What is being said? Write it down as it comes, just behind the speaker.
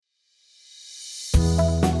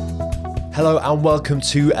Hello and welcome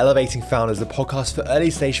to Elevating Founders, the podcast for early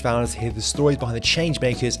stage founders to hear the stories behind the change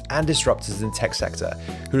makers and disruptors in the tech sector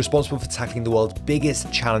who are responsible for tackling the world's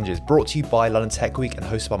biggest challenges, brought to you by London Tech Week and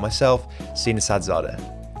hosted by myself, Sina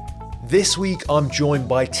Sadzadeh. This week, I'm joined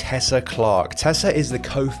by Tessa Clark. Tessa is the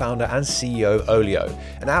co-founder and CEO of Olio,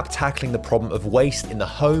 an app tackling the problem of waste in the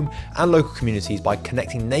home and local communities by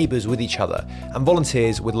connecting neighbours with each other and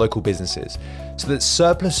volunteers with local businesses, so that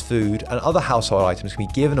surplus food and other household items can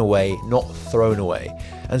be given away, not thrown away,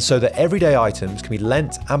 and so that everyday items can be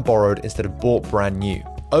lent and borrowed instead of bought brand new.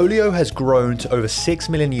 Olio has grown to over 6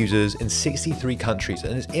 million users in 63 countries,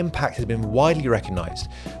 and its impact has been widely recognised,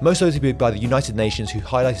 most notably by the United Nations, who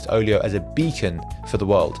highlighted Olio as a beacon for the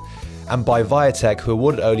world, and by Viatech, who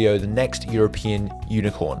awarded Olio the next European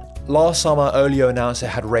unicorn. Last summer, Olio announced it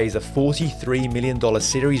had raised a $43 million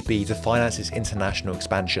Series B to finance its international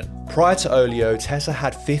expansion. Prior to Olio, Tessa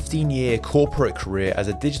had a 15-year corporate career as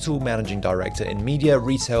a digital managing director in media,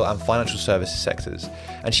 retail, and financial services sectors,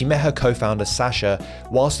 and she met her co-founder Sasha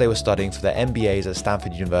whilst they were studying for their MBAs at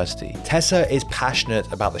Stanford University. Tessa is passionate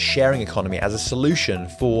about the sharing economy as a solution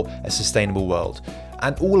for a sustainable world,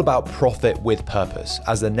 and all about profit with purpose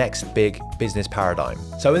as the next big business paradigm.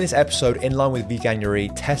 So in this episode, in line with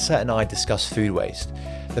Veganuary, Tessa and I discuss food waste,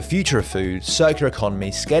 the future of food, circular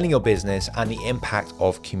economy, scaling your business, and the impact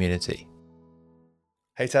of community.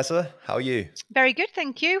 Hey Tessa, how are you? Very good,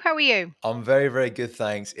 thank you. How are you? I'm very, very good,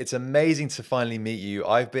 thanks. It's amazing to finally meet you.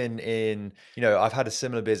 I've had a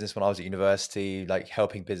similar business when I was at university, like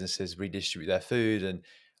helping businesses redistribute their food. And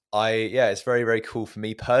it's very, very cool for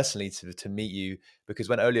me personally to meet you, because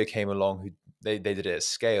when Olio came along, they did it at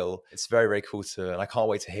scale. It's very, very cool and I can't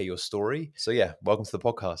wait to hear your story. So yeah, welcome to the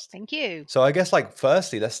podcast. Thank you. So I guess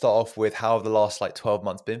firstly, let's start off with how have the last 12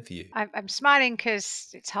 months been for you? I'm smiling because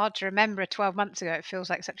it's hard to remember 12 months ago. It feels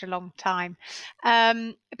like such a long time.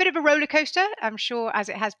 A bit of a roller coaster, I'm sure, as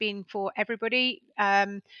it has been for everybody.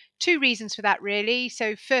 Two reasons for that, really.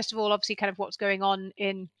 So first of all, obviously kind of what's going on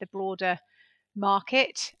in the broader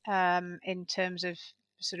market in terms of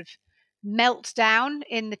sort of meltdown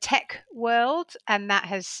in the tech world. And that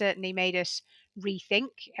has certainly made us rethink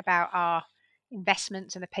about our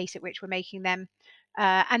investments and the pace at which we're making them.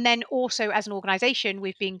 And then also as an organization,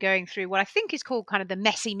 we've been going through what I think is called kind of the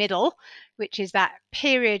messy middle, which is that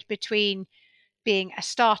period between being a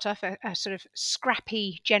startup, a sort of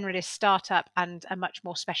scrappy generalist startup, and a much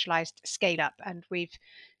more specialized scale up. And we've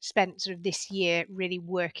spent sort of this year really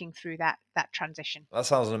working through that transition. That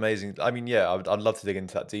sounds amazing. I mean, yeah, I'd love to dig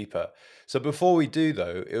into that deeper. So before we do,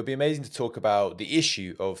 though, it would be amazing to talk about the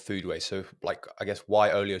issue of food waste. So, I guess why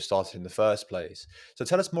Olio started in the first place. So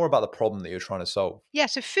tell us more about the problem that you're trying to solve. Yeah,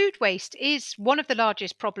 so food waste is one of the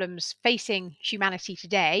largest problems facing humanity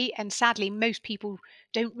today, and sadly, most people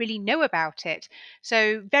don't really know about it.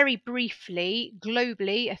 So, very briefly,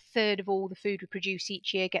 globally, a third of all the food we produce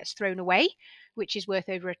each year gets thrown away, which is worth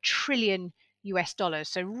over $1 trillion.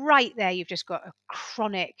 So, right there, you've just got a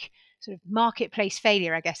chronic sort of marketplace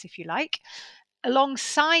failure, I guess, if you like.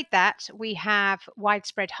 Alongside that, we have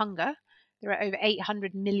widespread hunger. There are over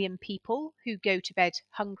 800 million people who go to bed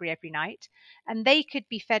hungry every night, and they could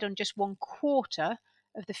be fed on just 1/4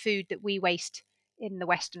 of the food that we waste in the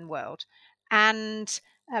Western world. And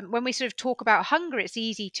when we sort of talk about hunger, it's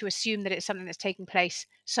easy to assume that it's something that's taking place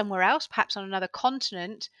somewhere else, perhaps on another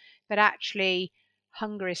continent, but actually,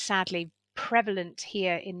 hunger is sadly prevalent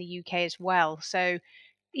here in the UK as well. So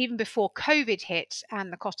even before COVID hit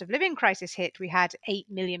and the cost of living crisis hit, we had 8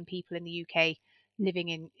 million people in the UK living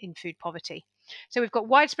in food poverty. So we've got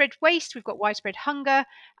widespread waste, we've got widespread hunger,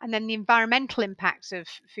 and then the environmental impacts of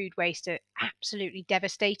food waste are absolutely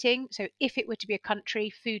devastating. So if it were to be a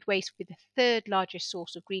country, food waste would be the third largest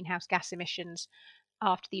source of greenhouse gas emissions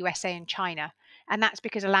after the USA and China. And that's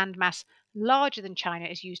because a landmass larger than China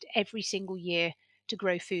is used every single year to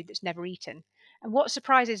grow food that's never eaten. And what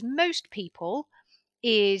surprises most people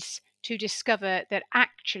is to discover that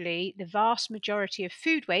actually the vast majority of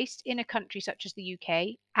food waste in a country such as the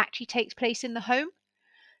UK actually takes place in the home.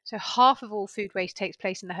 So half of all food waste takes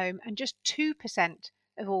place in the home, and just 2%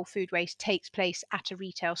 of all food waste takes place at a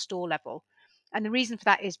retail store level. And the reason for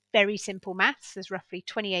that is very simple maths. There's roughly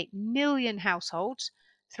 28 million households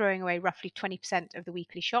throwing away roughly 20% of the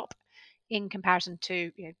weekly shop, in comparison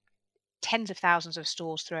to tens of thousands of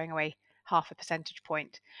stores throwing away half a percentage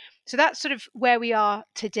point. So that's sort of where we are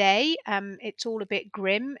today. It's all a bit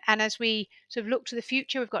grim. And as we sort of look to the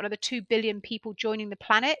future, we've got another 2 billion people joining the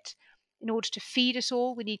planet. In order to feed us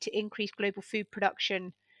all, we need to increase global food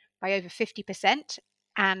production by over 50%.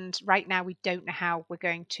 And right now, we don't know how we're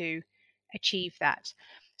going to achieve that.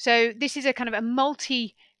 So this is a kind of a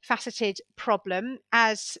multi multifaceted problem.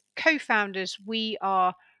 As co-founders, we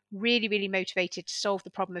are really, really motivated to solve the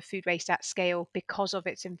problem of food waste at scale because of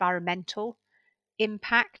its environmental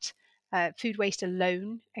impact. Food waste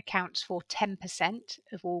alone accounts for 10%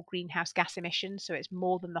 of all greenhouse gas emissions, so it's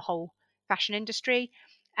more than the whole fashion industry.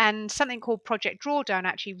 And something called Project Drawdown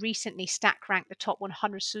actually recently stack ranked the top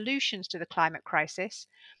 100 solutions to the climate crisis.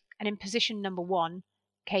 And in position number one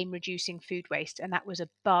came reducing food waste, and that was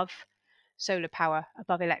above solar power,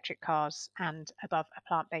 above electric cars, and above a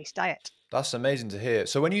plant-based diet. That's amazing to hear.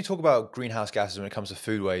 So when you talk about greenhouse gases when it comes to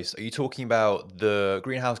food waste, are you talking about the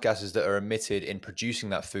greenhouse gases that are emitted in producing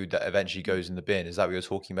that food that eventually goes in the bin? Is that what you're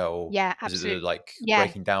talking about? Or Yeah, is it the absolutely. like Yeah.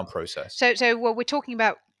 breaking down process? So well, we're talking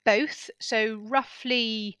about both. So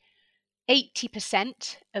roughly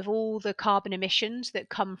 80% of all the carbon emissions that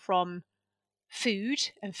come from food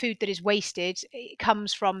and food that is wasted, it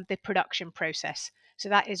comes from the production process. So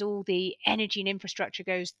that is all the energy and infrastructure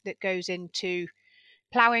that goes into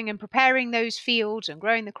ploughing and preparing those fields and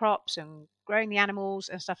growing the crops and growing the animals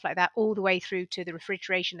and stuff like that, all the way through to the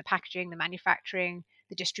refrigeration, the packaging, the manufacturing,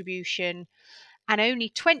 the distribution. And only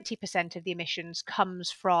 20% of the emissions comes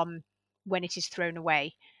from when it is thrown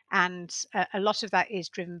away. And a lot of that is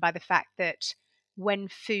driven by the fact that when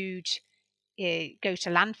food goes to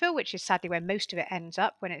landfill, which is sadly where most of it ends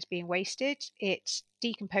up when it's being wasted, it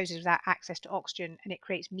decomposes without access to oxygen and it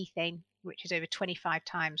creates methane, which is over 25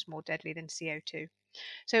 times more deadly than CO2.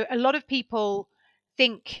 So a lot of people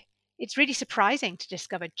think it's really surprising to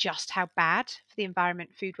discover just how bad for the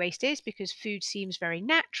environment food waste is, because food seems very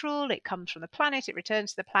natural. It comes from the planet, it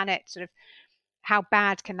returns to the planet. Sort of how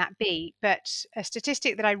bad can that be? But a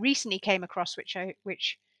statistic that I recently came across,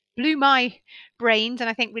 which blew my brains and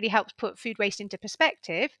I think really helps put food waste into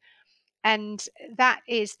perspective, and that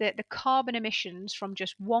is that the carbon emissions from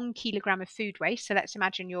just 1 kilogram of food waste, so let's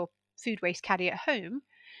imagine your food waste caddy at home,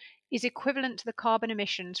 is equivalent to the carbon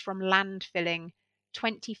emissions from landfilling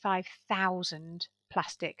 25,000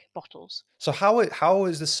 plastic bottles. So how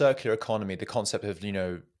is the circular economy, the concept of,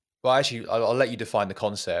 well, actually, I'll let you define the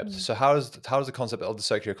concept. Mm. So how does the concept of the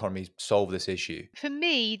circular economy solve this issue? For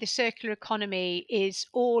me, the circular economy is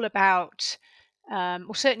all about,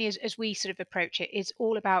 or certainly as we sort of approach it, is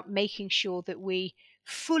all about making sure that we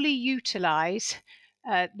fully utilize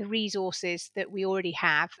the resources that we already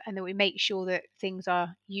have and that we make sure that things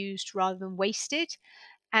are used rather than wasted.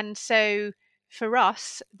 And so for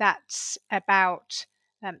us, that's about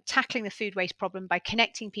tackling the food waste problem by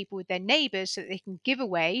connecting people with their neighbours so that they can give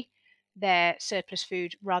away their surplus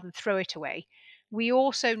food rather than throw it away. We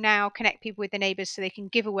also now connect people with their neighbours so they can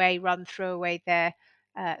give away rather than throw away their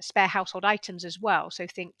spare household items as well. So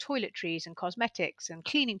think toiletries and cosmetics and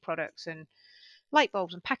cleaning products and light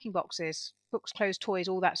bulbs and packing boxes, books, clothes, toys,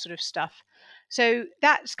 all that sort of stuff. So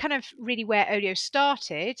that's kind of really where Olio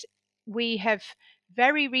started. We have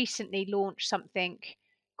very recently launched something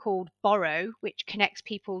called Borrow, which connects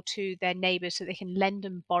people to their neighbours so they can lend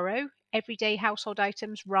and borrow everyday household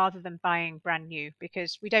items rather than buying brand new,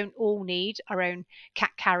 because we don't all need our own cat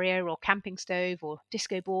carrier or camping stove or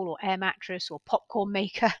disco ball or air mattress or popcorn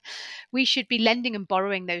maker. We should be lending and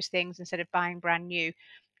borrowing those things instead of buying brand new.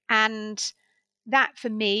 And that for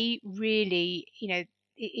me really,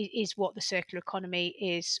 is what the circular economy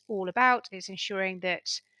is all about. It's ensuring that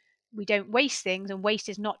we don't waste things, and waste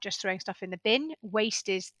is not just throwing stuff in the bin. Waste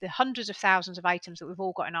is the hundreds of thousands of items that we've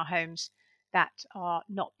all got in our homes that are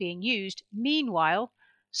not being used. Meanwhile,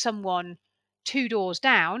 someone 2 doors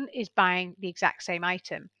down is buying the exact same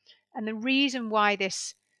item. And the reason why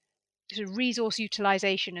this sort of resource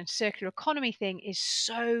utilization and circular economy thing is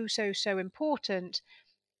so important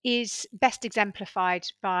is best exemplified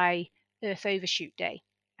by Earth Overshoot Day.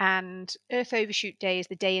 And Earth Overshoot Day is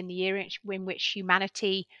the day in the year in which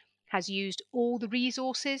humanity has used all the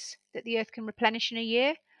resources that the Earth can replenish in a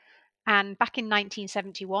year. And back in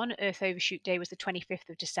 1971, Earth Overshoot Day was the 25th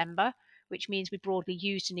of December, which means we broadly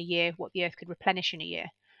used in a year what the Earth could replenish in a year.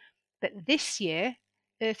 But this year,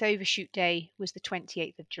 Earth Overshoot Day was the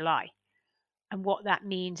 28th of July. And what that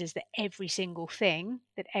means is that every single thing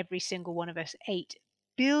that every single one of us 8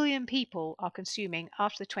 billion people are consuming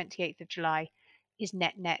after the 28th of July is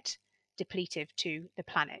net depletive to the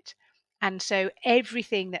planet. And so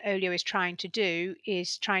everything that Olio is trying to do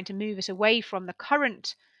is trying to move us away from the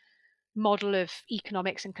current model of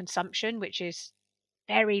economics and consumption, which is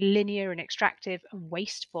very linear and extractive and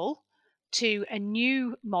wasteful, to a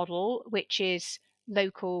new model which is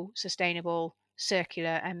local, sustainable,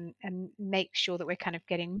 circular and make sure that we're kind of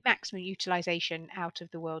getting maximum utilization out of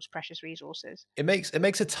the world's precious resources. It makes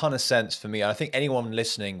a ton of sense for me. I think anyone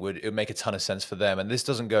listening it would make a ton of sense for them. And this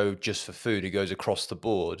doesn't go just for food; it goes across the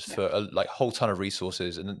board Yeah. for a like whole ton of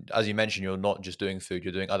resources. And as you mentioned, you're not just doing food;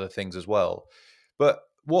 you're doing other things as well. But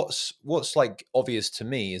what's like obvious to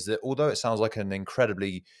me is that although it sounds like an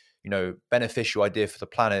incredibly beneficial idea for the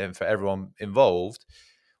planet and for everyone involved,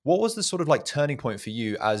 what was the sort of like turning point for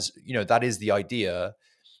you? As that is the idea.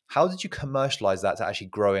 How did you commercialize that to actually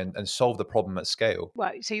grow and solve the problem at scale?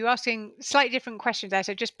 Well, so you're asking slightly different questions there.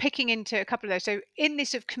 So just picking into a couple of those. So in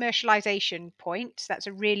this of commercialization point, that's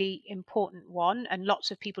a really important one. And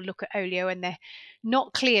lots of people look at Olio and they're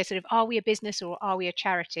not clear sort of, are we a business or are we a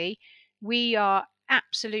charity? We are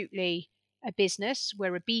absolutely a business.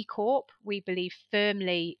 We're a B Corp. We believe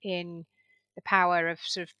firmly in the power of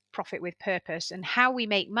sort of profit with purpose, and how we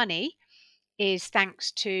make money is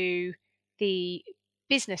thanks to the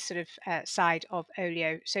business sort of side of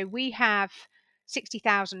Olio. So we have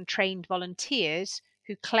 60,000 trained volunteers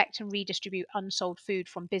who collect and redistribute unsold food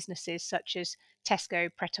from businesses such as Tesco,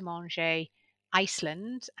 Pret a Manger,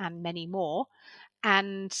 Iceland, and many more.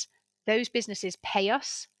 And those businesses pay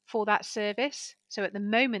us for that service. So at the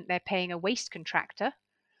moment, they're paying a waste contractor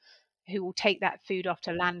who will take that food off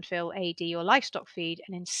to landfill, AD, or livestock feed,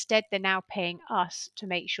 and instead they're now paying us to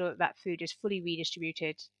make sure that that food is fully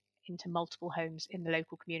redistributed into multiple homes in the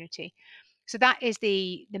local community. So that is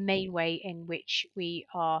the main way in which we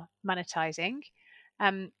are monetizing.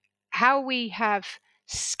 Um, how we have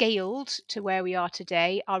scaled to where we are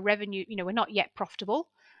today, our revenue, we're not yet profitable.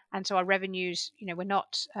 And so our revenues, we're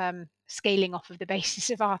not scaling off of the basis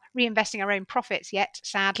of our reinvesting our own profits yet,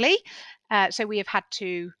 sadly. So we have had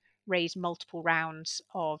to raise multiple rounds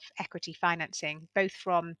of equity financing, both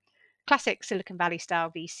from classic Silicon Valley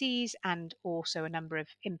style VCs and also a number of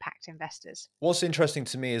impact investors. What's interesting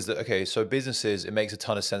to me is that, okay, so businesses, it makes a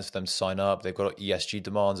ton of sense for them to sign up. They've got ESG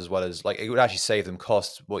demands as well as like it would actually save them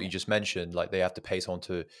costs, what you just mentioned, like they have to pay someone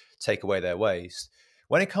to take away their waste.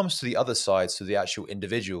 When it comes to the other side, so the actual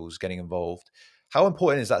individuals getting involved, how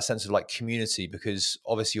important is that sense of like community? Because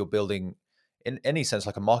obviously you're building in any sense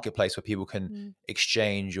like a marketplace where people can Mm.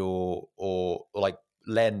 exchange or like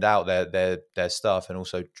lend out their stuff and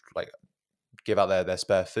also like give out their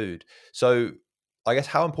spare food. So I guess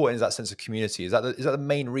how important is that sense of community? Is that the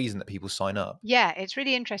main reason that people sign up? Yeah, it's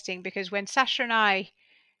really interesting because when Sasha and I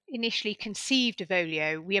initially conceived of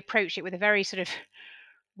Olio, we approached it with a very sort of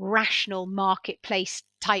rational marketplace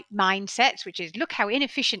type mindset, which is look how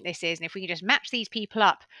inefficient this is. And if we can just match these people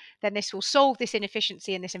up, then this will solve this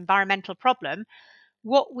inefficiency and this environmental problem.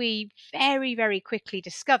 What we very, very quickly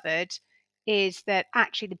discovered is that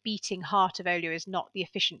actually the beating heart of Olio is not the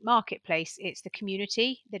efficient marketplace, it's the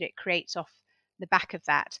community that it creates off the back of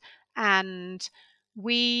that. And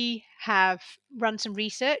we have run some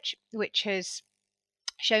research which has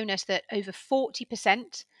shown us that over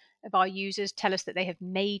 40% of our users tell us that they have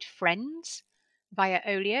made friends via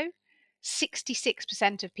Olio.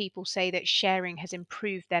 66% of people say that sharing has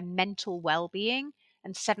improved their mental well-being,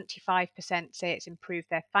 and 75% say it's improved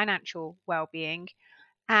their financial well-being.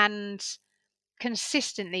 And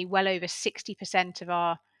consistently, well over 60% of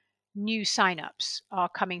our new signups are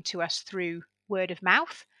coming to us through word of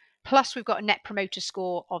mouth. Plus, we've got a net promoter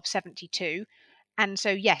score of 72. And so,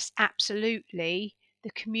 yes, absolutely,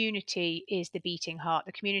 the community is the beating heart.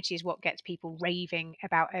 The community is what gets people raving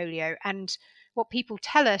about Olio. And what people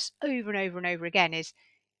tell us over and over and over again is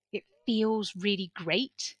it feels really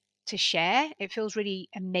great to share. It feels really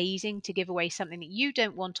amazing to give away something that you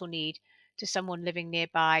don't want or need to someone living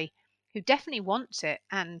nearby who definitely wants it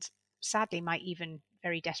and sadly might even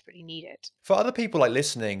very desperately need it. For other people like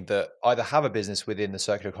listening that either have a business within the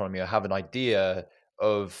circular economy or have an idea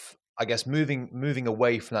of, I guess, moving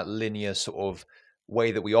away from that linear sort of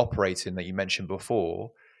way that we operate in that you mentioned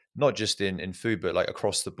before, not just in food, but like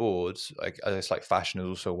across the board. Like I guess like fashion is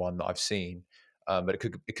also one that I've seen, but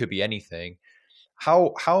it could be anything.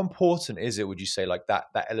 How important is it, would you say, like that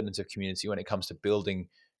element of community when it comes to building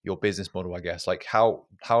your business model? I guess like how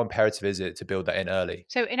imperative is it to build that in early?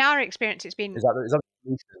 So in our experience, it's been Is that the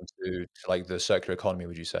solution to like the circular economy?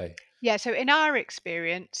 Would you say? yeah. So in our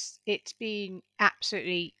experience, it's been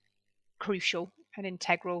absolutely crucial and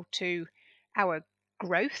integral to our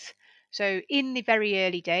growth. So in the very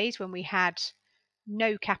early days when we had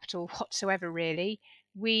no capital whatsoever, really,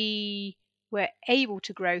 we were able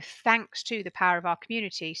to grow thanks to the power of our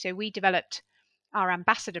community. So we developed our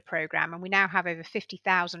ambassador program, and we now have over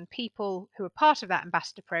 50,000 people who are part of that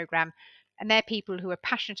ambassador program. And they're people who are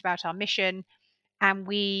passionate about our mission. And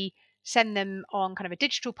we send them on kind of a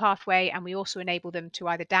digital pathway, and we also enable them to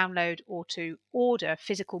either download or to order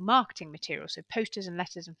physical marketing materials, so posters and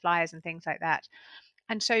letters and flyers and things like that.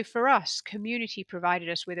 And so for us, community provided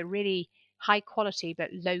us with a really high quality but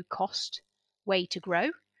low cost way to grow.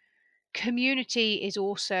 Community is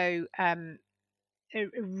also a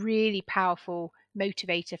really powerful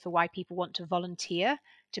motivator for why people want to volunteer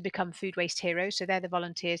to become food waste heroes. So they're the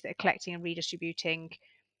volunteers that are collecting and redistributing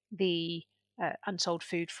the unsold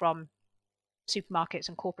food from supermarkets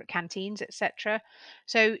and corporate canteens, etc.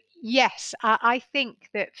 So yes, I think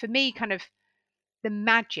that for me, kind of the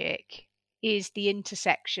magic is the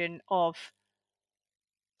intersection of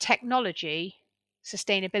technology,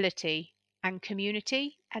 sustainability, and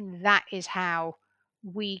community. And that is how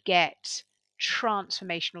we get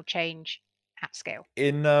transformational change at scale.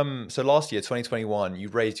 In so last year, 2021, you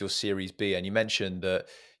raised your Series B, and you mentioned that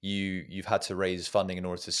you've had to raise funding in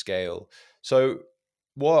order to scale. So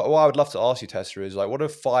what I would love to ask you, Tessa, is like, what are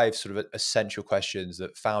 5 sort of essential questions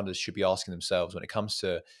that founders should be asking themselves when it comes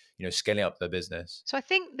to, scaling up their business? So I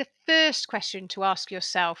think the first question to ask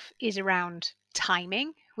yourself is around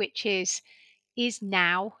timing, which is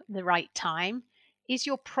now the right time? Is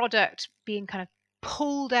your product being kind of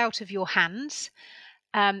pulled out of your hands?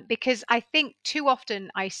 Because I think too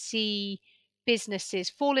often I see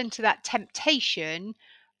businesses fall into that temptation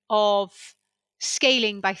of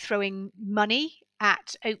scaling by throwing money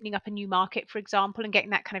at opening up a new market, for example, and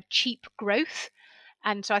getting that kind of cheap growth.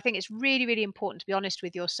 And so I think it's really, really important to be honest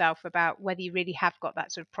with yourself about whether you really have got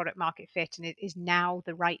that sort of product market fit and it is now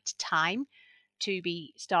the right time to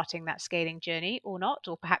be starting that scaling journey or not,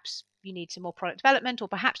 or perhaps you need some more product development, or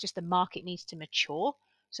perhaps just the market needs to mature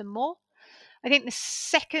some more. I think the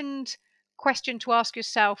second question to ask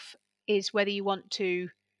yourself is whether you want to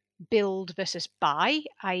build versus buy,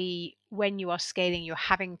 i.e., when you are scaling, you're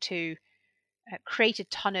having to create a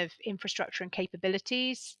ton of infrastructure and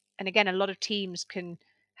capabilities. And again, a lot of teams can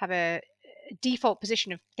have a default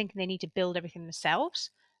position of thinking they need to build everything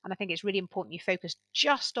themselves. And I think it's really important you focus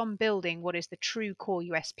just on building what is the true core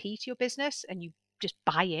USP to your business and you just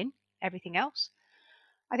buy in everything else.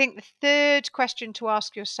 I think the third question to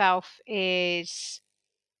ask yourself is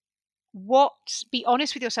be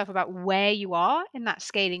honest with yourself about where you are in that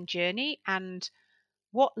scaling journey and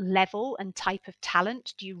what level and type of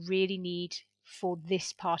talent do you really need for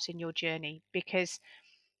this part in your journey? Because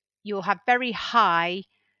you'll have very high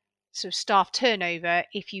sort of staff turnover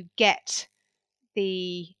if you get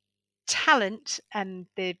the talent and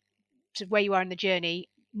the sort of where you are in the journey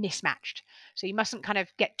mismatched. So you mustn't kind of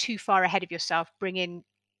get too far ahead of yourself, bring in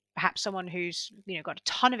perhaps someone who's got a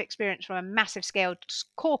ton of experience from a massive scale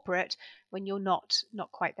corporate when you're not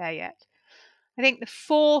quite there yet. I think the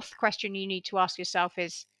fourth question you need to ask yourself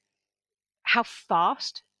is how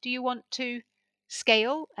fast do you want to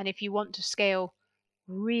scale? And if you want to scale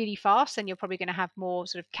really fast, then you're probably going to have more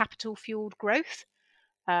sort of capital fueled growth.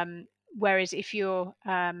 Whereas if you're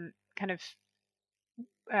kind of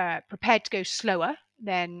prepared to go slower,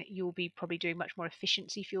 then you'll be probably doing much more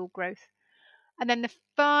efficiency fueled growth. And then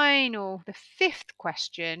the fifth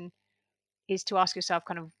question is to ask yourself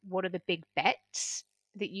kind of what are the big bets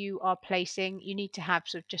that you are placing. You need to have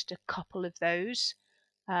sort of just a couple of those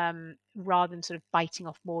rather than sort of biting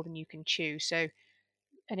off more than you can chew. So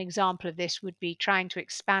an example of this would be trying to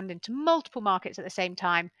expand into multiple markets at the same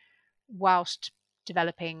time whilst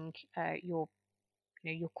developing your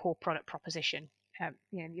core product proposition.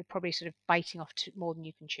 You're probably sort of biting off more than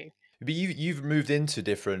you can chew. But you've moved into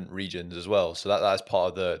different regions as well, so that's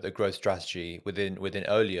part of the growth strategy within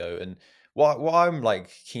Olio. And what I'm like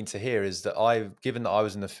keen to hear is that given that I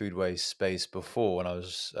was in the food waste space before when I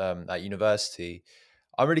was at university,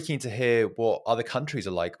 I'm really keen to hear what other countries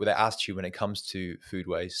are like with their attitude when it comes to food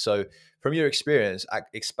waste. So, from your experience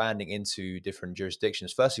expanding into different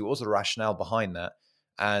jurisdictions, firstly, what was the rationale behind that,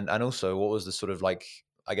 and also what was the sort of like,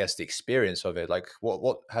 I guess, the experience of it? Like,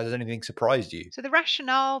 what has anything surprised you? So the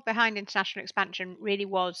rationale behind international expansion really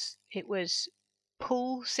was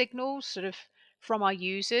pull signals sort of from our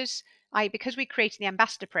users. Because we created the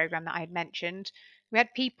ambassador program that I had mentioned, we had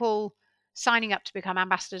people signing up to become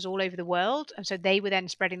ambassadors all over the world. And so they were then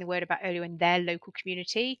spreading the word about Olio in their local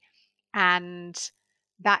community. And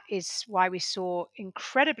that is why we saw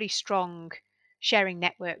incredibly strong sharing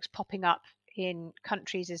networks popping up in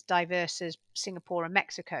countries as diverse as Singapore and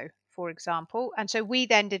Mexico, for example. And so we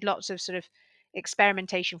then did lots of sort of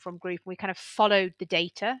experimentation from group. We kind of followed the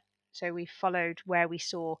data. So we followed where we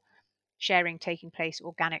saw sharing taking place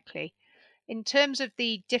organically. In terms of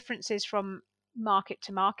the differences from market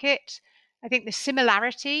to market, I think the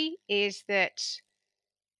similarity is that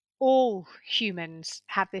all humans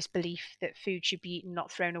have this belief that food should be eaten,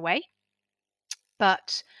 not thrown away.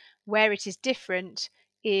 But where it is different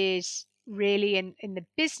is really in the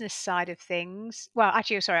business side of things. Well,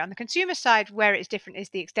 actually, sorry, on the consumer side, where it's different is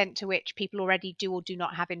the extent to which people already do or do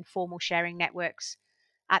not have informal sharing networks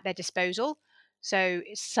at their disposal. So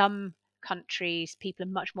some countries, people are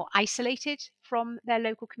much more isolated from their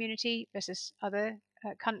local community versus other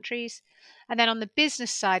countries. And then on the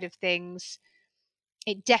business side of things,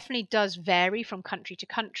 it definitely does vary from country to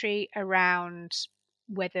country around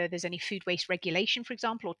whether there's any food waste regulation, for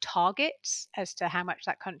example, or targets as to how much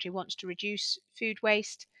that country wants to reduce food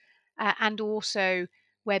waste, and also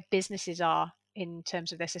where businesses are in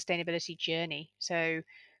terms of their sustainability journey. So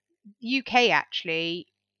UK actually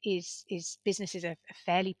is businesses are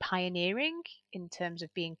fairly pioneering in terms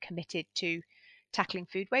of being committed to tackling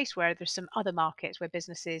food waste, where there's some other markets where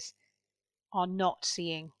businesses are not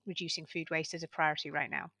seeing reducing food waste as a priority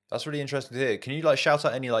right now. That's really interesting to hear. Can you like shout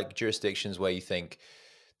out any like jurisdictions where you think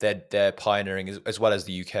they're pioneering as well as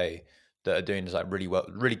the UK that are doing like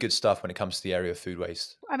really good stuff when it comes to the area of food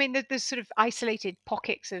waste? I mean, there's sort of isolated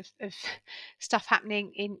pockets of stuff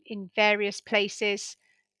happening in various places.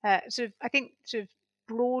 I think sort of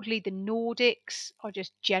broadly the Nordics are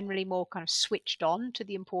just generally more kind of switched on to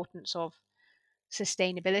the importance of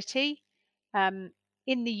sustainability. Um,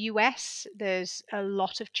 in the US, there's a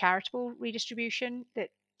lot of charitable redistribution that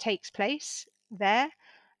takes place there.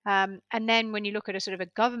 And then when you look at a sort of a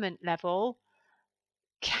government level,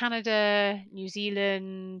 Canada, New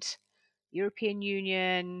Zealand, European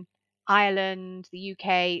Union, Ireland, the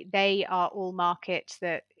UK, they are all markets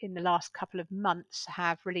that in the last couple of months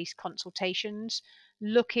have released consultations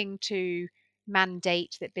looking to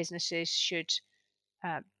mandate that businesses should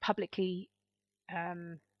publicly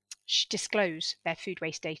um, disclose their food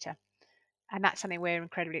waste data. And that's something we're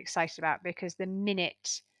incredibly excited about, because the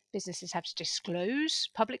minute businesses have to disclose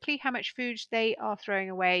publicly how much food they are throwing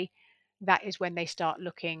away, that is when they start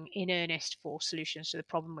looking in earnest for solutions to the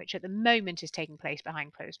problem, which at the moment is taking place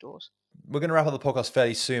behind closed doors. We're going to wrap up the podcast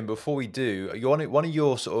fairly soon. Before we do, one of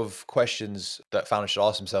your sort of questions that founders should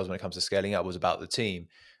ask themselves when it comes to scaling up was about the team.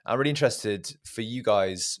 I'm really interested for you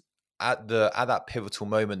guys at that pivotal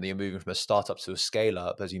moment that you're moving from a startup to a scale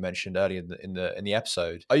up, as you mentioned earlier in the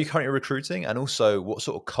episode. Are you currently recruiting, and also what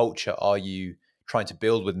sort of culture are you trying to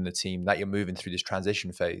build within the team that you're moving through this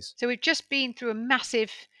transition phase? So we've just been through a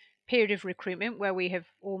massive period of recruitment where we have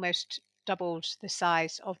almost doubled the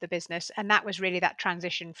size of the business. And that was really that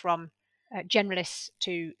transition from generalists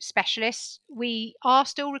to specialists. We are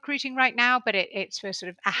still recruiting right now, but it's for sort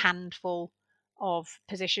of a handful of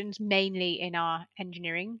positions, mainly in our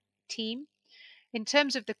engineering team. In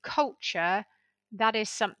terms of the culture, that is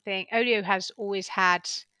something Olio has always had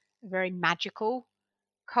a very magical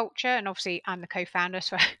culture. And obviously, I'm the co founder,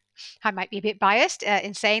 so I might be a bit biased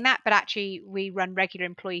in saying that, but actually, we run regular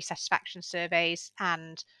employee satisfaction surveys,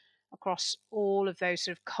 and across all of those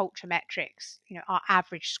sort of culture metrics, our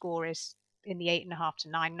average score is in the 8.5 to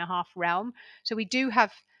 9.5 realm. So we do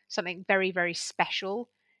have something very, very special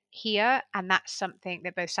here, and that's something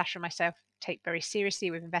that both Sasha and myself take very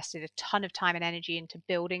seriously. We've invested a ton of time and energy into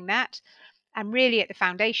building that, and really at the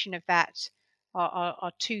foundation of that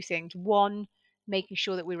are two things. One, making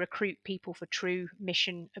sure that we recruit people for true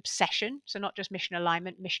mission obsession. So not just mission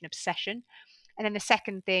alignment, mission obsession. And then the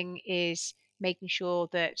second thing is making sure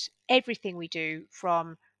that everything we do,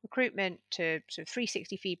 from recruitment to sort of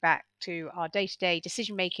 360 feedback to our day-to-day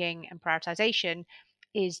decision making and prioritization,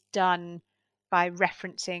 is done by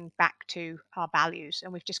referencing back to our values.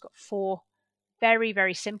 And we've just got 4 very,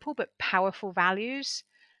 very simple but powerful values,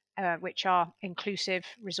 which are inclusive,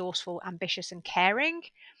 resourceful, ambitious, and caring.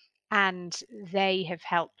 And they have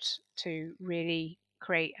helped to really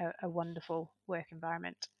create a wonderful work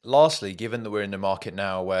environment. Lastly, given that we're in the market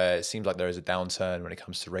now where it seems like there is a downturn when it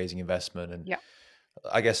comes to raising investment, and Yeah.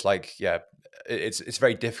 I guess it's a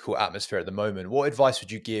very difficult atmosphere at the moment. What advice would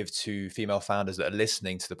you give to female founders that are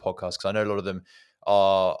listening to the podcast? Because I know a lot of them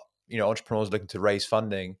are, entrepreneurs looking to raise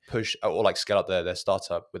funding, push or like scale up their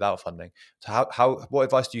startup without funding. So what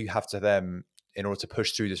advice do you have to them in order to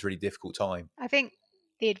push through this really difficult time? I think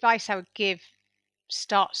the advice I would give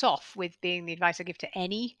starts off with being the advice I give to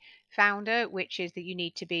any founder, which is that you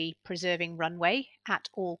need to be preserving runway at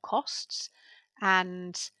all costs.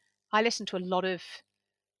 And I listen to a lot of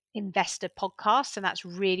investor podcasts, and that's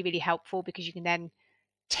really, really helpful, because you can then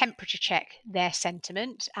temperature check their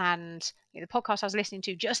sentiment. And the podcast I was listening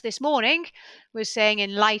to just this morning was saying,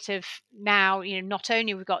 in light of now, not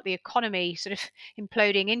only we've got the economy sort of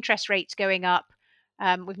imploding, interest rates going up,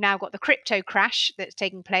 we've now got the crypto crash that's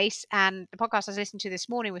taking place. And the podcast I was listening to this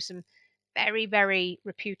morning was some very, very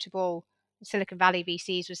reputable Silicon Valley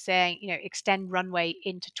VCs was saying, extend runway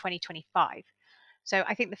into 2025. So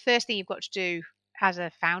I think the first thing you've got to do as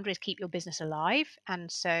a founder is keep your business alive.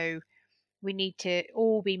 And so we need to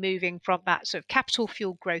all be moving from that sort of capital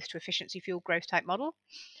fuel growth to efficiency fuel growth type model.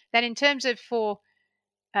 Then in terms of for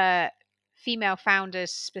female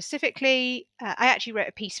founders specifically, I actually wrote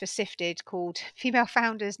a piece for Sifted called Female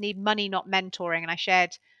Founders Need Money, Not Mentoring. And I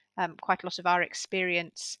shared quite a lot of our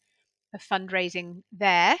experience of fundraising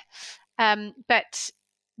there. But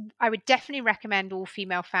I would definitely recommend all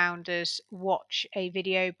female founders watch a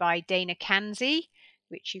video by Dana Kanzi,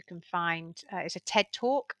 which you can find, it's a TED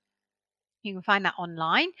Talk. You can find that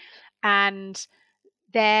online. And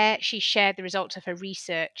there she shared the results of her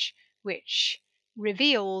research, which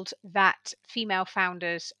revealed that female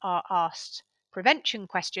founders are asked prevention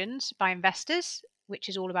questions by investors, which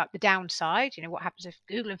is all about the downside. What happens if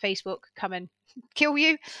Google and Facebook come and kill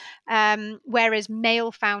you? Whereas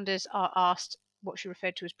male founders are asked what she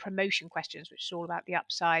referred to as promotion questions, which is all about the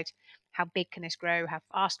upside. How big can this grow? How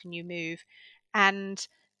fast can you move? And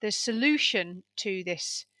the solution to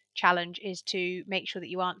this challenge is to make sure that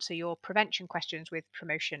you answer your prevention questions with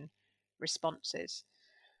promotion responses.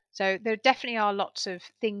 So there definitely are lots of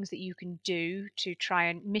things that you can do to try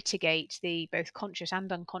and mitigate the both conscious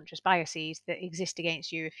and unconscious biases that exist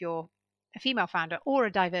against you if you're a female founder or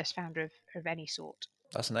a diverse founder of any sort.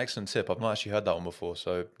 That's an excellent tip. I've not actually heard that one before.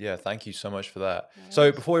 So yeah, thank you so much for that. Yes.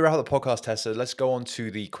 So before we wrap up the podcast, Tessa, let's go on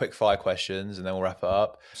to the quick fire questions and then we'll wrap it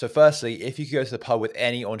up. So firstly, if you could go to the pub with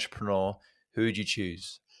any entrepreneur, who would you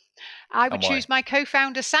choose? I would choose my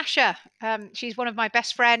co-founder, Sasha. She's one of my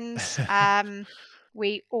best friends.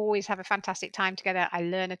 We always have a fantastic time together. I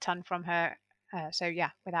learn a ton from her. So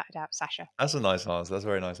yeah, without a doubt, Sasha. That's a nice answer. That's a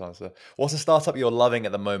very nice answer. What's a startup you're loving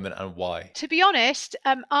at the moment and why? To be honest,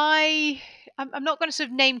 I'm not going to sort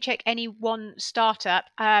of name check any one startup,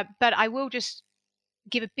 but I will just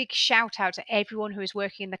give a big shout out to everyone who is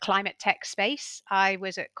working in the climate tech space. I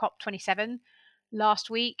was at COP27 last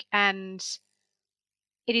week, and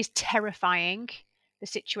it is terrifying, the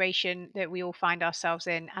situation that we all find ourselves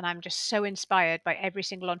in. And I'm just so inspired by every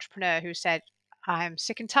single entrepreneur who said, I'm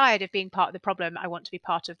sick and tired of being part of the problem. I want to be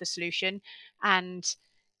part of the solution. And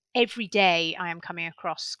every day I am coming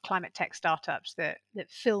across climate tech startups that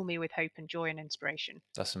fill me with hope and joy and inspiration.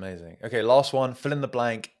 That's amazing. Okay, last one, fill in the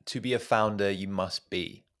blank. To be a founder, you must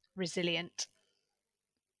be resilient.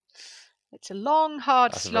 It's a long,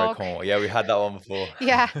 hard slog. Very cool. Yeah, we had that one before.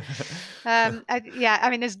 Yeah. I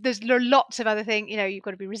mean, there's lots of other things. You've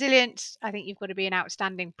got to be resilient. I think you've got to be an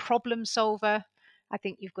outstanding problem solver. I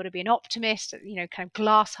think you've got to be an optimist, kind of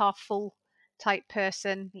glass half full type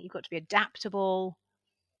person. You've got to be adaptable,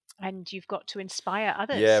 and you've got to inspire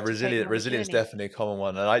others. Yeah, resilience is definitely a common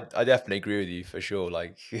one. And I definitely agree with you for sure.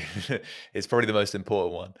 Like it's probably the most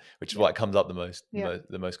important one, which is why it comes up the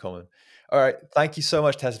most common. All right. Thank you so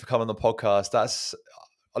much, Tessa, for coming on the podcast. That's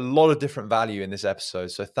a lot of different value in this episode.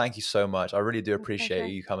 So thank you so much. I really do appreciate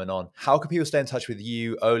you coming on. How can people stay in touch with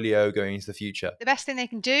you, Olio, going into the future? The best thing they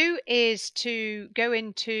can do is to go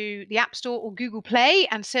into the App Store or Google Play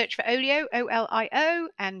and search for Olio, OLIO,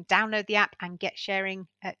 and download the app and get sharing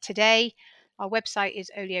today. Our website is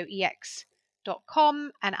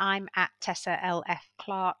olioex.com, and I'm at Tessa LF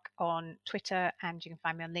Clark on Twitter, and you can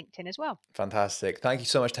find me on LinkedIn as well. Fantastic. Thank you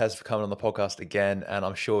so much, Tessa, for coming on the podcast again, and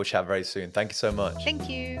I'm sure we'll chat very soon. Thank you so much. Thank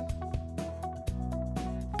you.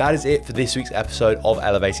 That is it for this week's episode of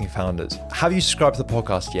Elevating Founders. Have you subscribed to the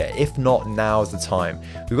podcast yet? If not, now is the time.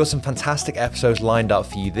 We've got some fantastic episodes lined up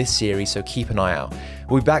for you this series, so keep an eye out.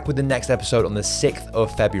 We'll be back with the next episode on the 6th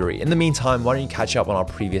of February. In the meantime, why don't you catch up on our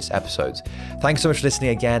previous episodes? Thanks so much for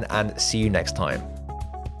listening again, and see you next time.